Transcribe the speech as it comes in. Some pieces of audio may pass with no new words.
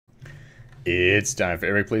It's time for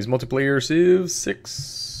Eric Plays Multiplayer Civ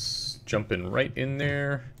 6. Jumping right in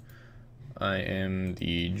there. I am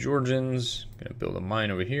the Georgians. Gonna build a mine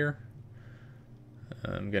over here.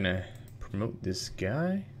 I'm gonna promote this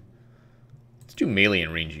guy. Let's do melee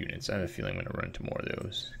and range units. I have a feeling I'm gonna run into more of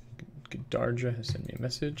those. Darja has sent me a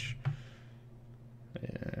message.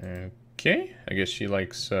 Okay, I guess she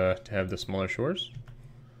likes to have the smaller shores.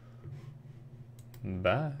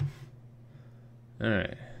 Bye.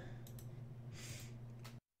 Alright.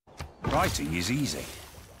 Writing is easy.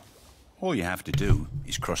 All you have to do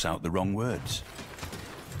is cross out the wrong words.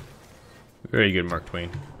 Very good, Mark Twain.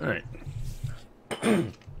 Alright.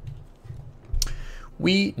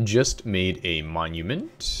 We just made a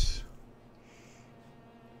monument.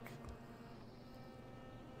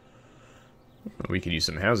 We could use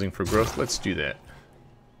some housing for growth. Let's do that.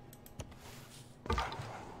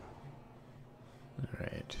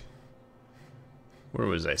 Alright. Where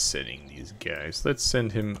was I sending these guys? Let's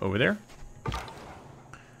send him over there.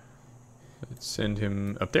 Let's send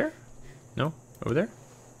him up there. No? Over there?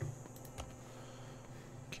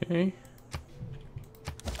 Okay.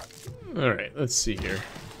 Alright, let's see here.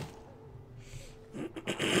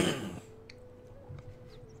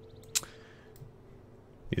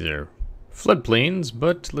 These are floodplains,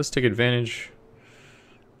 but let's take advantage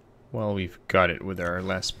while we've got it with our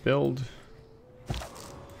last build.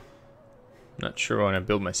 Not sure when I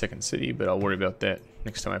build my second city, but I'll worry about that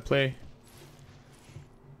next time I play.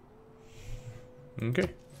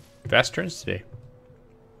 Okay. Fast turns today.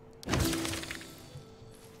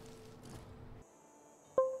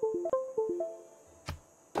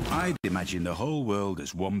 I'd imagine the whole world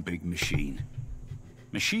as one big machine.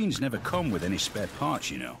 Machines never come with any spare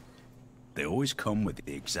parts, you know. They always come with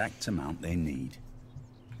the exact amount they need.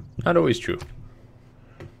 Not always true.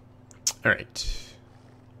 Alright.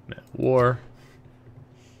 War.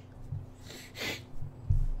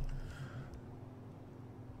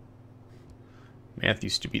 Math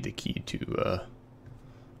used to be the key to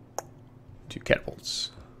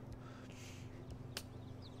catapults.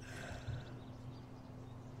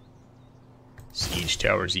 Siege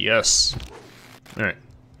towers, yes. Alright.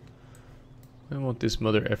 I want this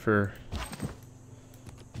mother effer.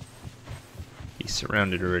 He's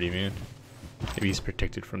surrounded already, man. Maybe he's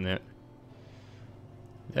protected from that.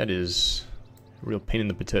 That is a real pain in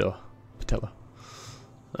the patella.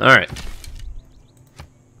 Alright.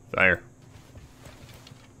 Fire.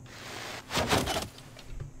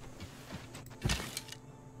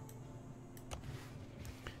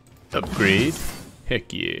 Upgrade.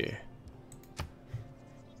 Heck yeah.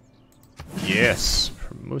 Yes.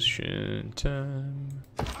 Promotion time.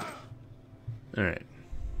 Alright.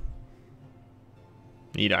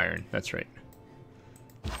 Need iron. That's right.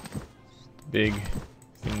 Big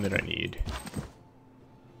thing that I need.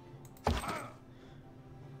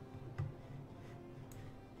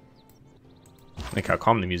 I like how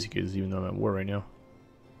calm the music is, even though I'm at war right now.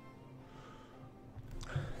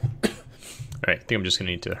 Alright, I think I'm just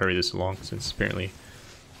gonna need to hurry this along since apparently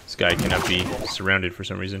this guy cannot be surrounded for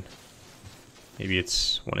some reason. Maybe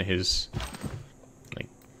it's one of his like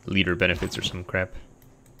leader benefits or some crap.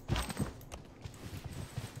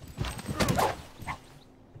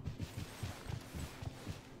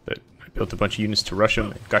 But I built a bunch of units to rush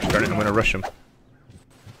him. Gosh darn it, I'm gonna rush him.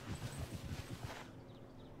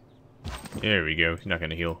 There we go. He's not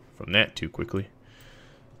gonna heal from that too quickly.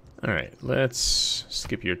 Alright, let's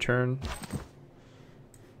skip your turn.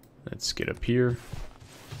 Let's get up here.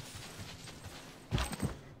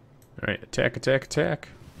 Alright, attack, attack, attack.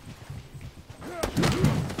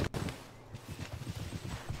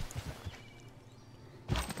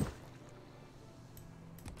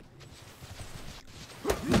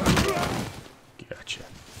 Gotcha.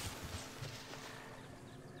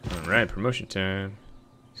 Alright, promotion time.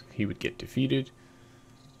 He would get defeated.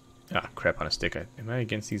 Ah, crap on a stick. Am I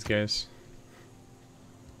against these guys?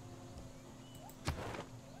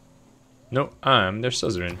 No, I'm their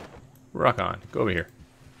suzerain. Rock on. Go over here.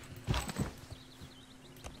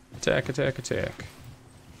 Attack, attack, attack.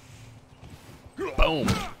 Boom!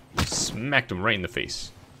 Smacked him right in the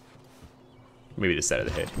face. Maybe the side of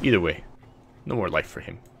the head. Either way. No more life for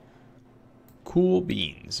him. Cool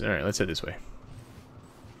beans. Alright, let's head this way.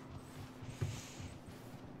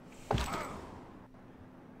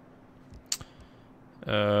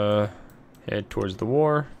 Head towards the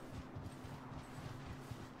war.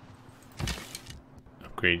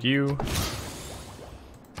 Upgrade you.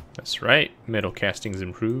 That's right, metal casting's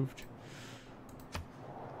improved.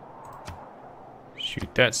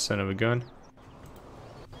 Shoot that son of a gun.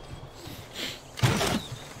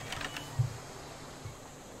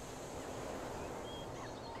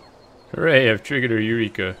 Hooray, I've triggered a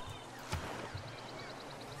Eureka.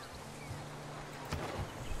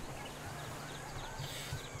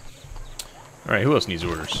 Alright, who else needs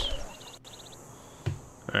orders?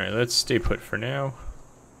 Alright, let's stay put for now.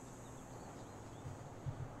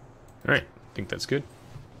 Alright, I think that's good.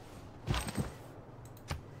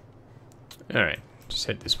 Alright, just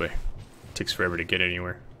head this way. Takes forever to get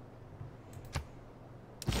anywhere.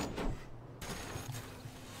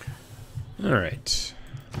 Alright.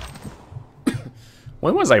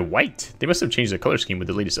 When was I white? They must have changed the color scheme with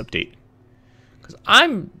the latest update. Because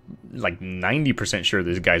I'm like 90% sure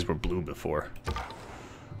these guys were blue before.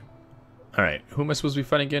 Alright, who am I supposed to be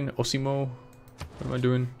fighting again? Osimo? What am I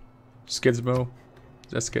doing? Skidsmo?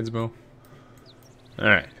 Is that Skidsmo?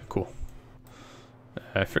 Alright, cool.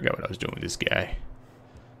 I forgot what I was doing with this guy.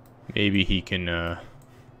 Maybe he can, Wow,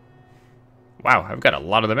 I've got a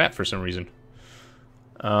lot of the map for some reason.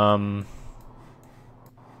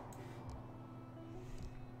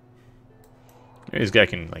 Maybe this guy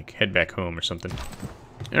can, like, head back home or something.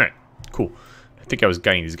 Alright, cool. I think I was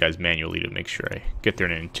guiding these guys manually to make sure I get there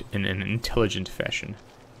in an intelligent fashion.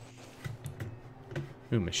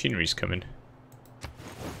 Ooh, machinery's coming.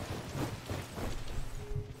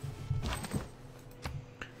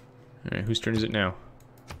 Alright, whose turn is it now?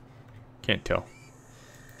 Can't tell.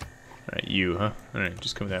 Alright, you, huh? Alright,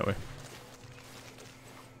 just come that way.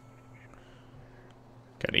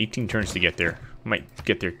 Got 18 turns to get there. Might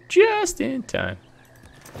get there just in time.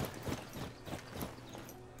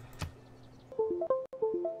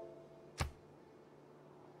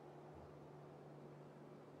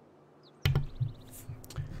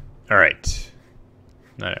 Alright.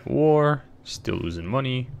 Not at war. Still losing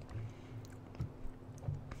money.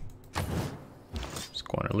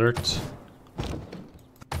 Squad alert.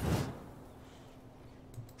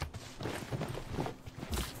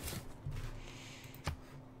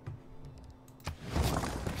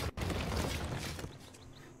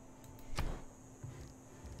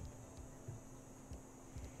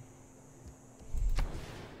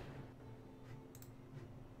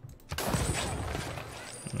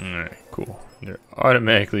 Alright, cool. They're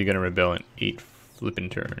automatically gonna rebel in 8 flippin'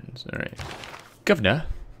 turns. Alright. Governor.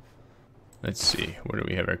 Let's see, where do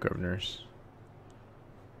we have our governors?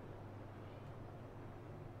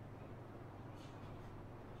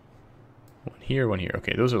 One here, one here.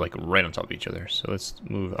 Okay, those are like right on top of each other. So let's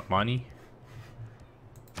move Amani.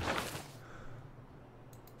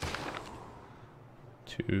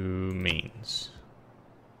 To mains.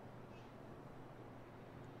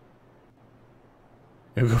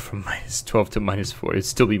 It'll go from minus 12 to minus 4. It'd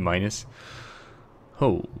still be minus.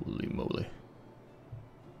 Holy moly.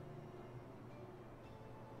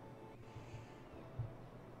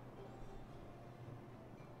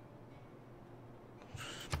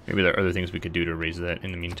 Maybe there are other things we could do to raise that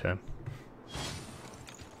in the meantime.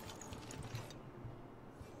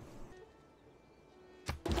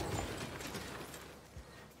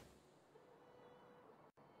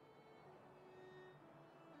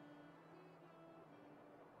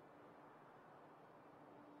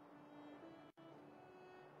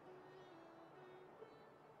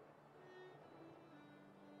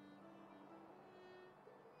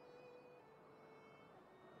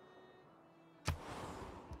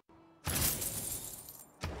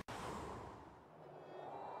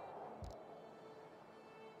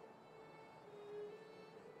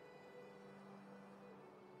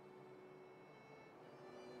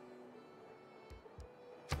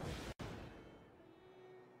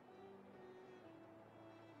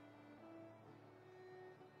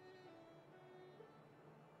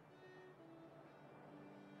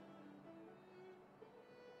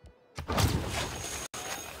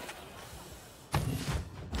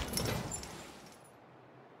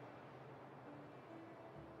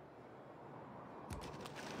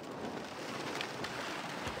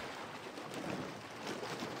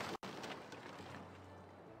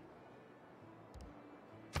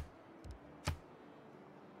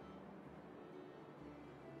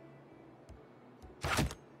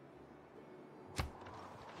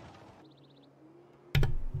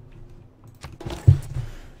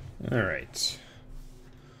 Alright.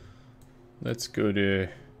 Let's go to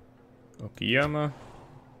Okayama.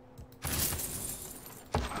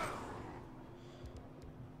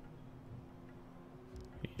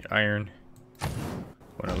 Need iron.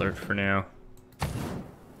 One alert for now.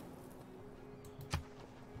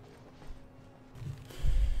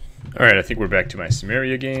 Alright, I think we're back to my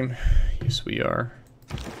Samaria game. Yes, we are.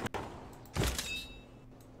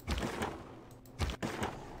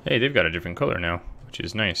 Hey, they've got a different color now, which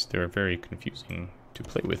is nice. They were very confusing to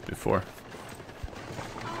play with before.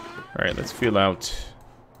 Alright, let's feel out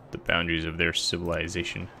the boundaries of their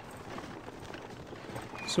civilization.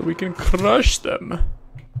 So we can crush them.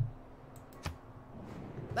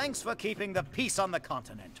 Thanks for keeping the peace on the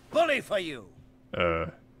continent. Bully for you!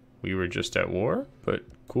 We were just at war, but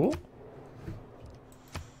cool.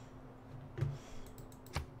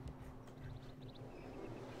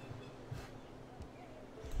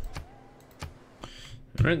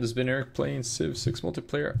 Alright, this has been Eric playing Civ 6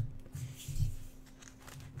 Multiplayer.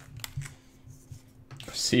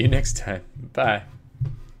 See you next time. Bye.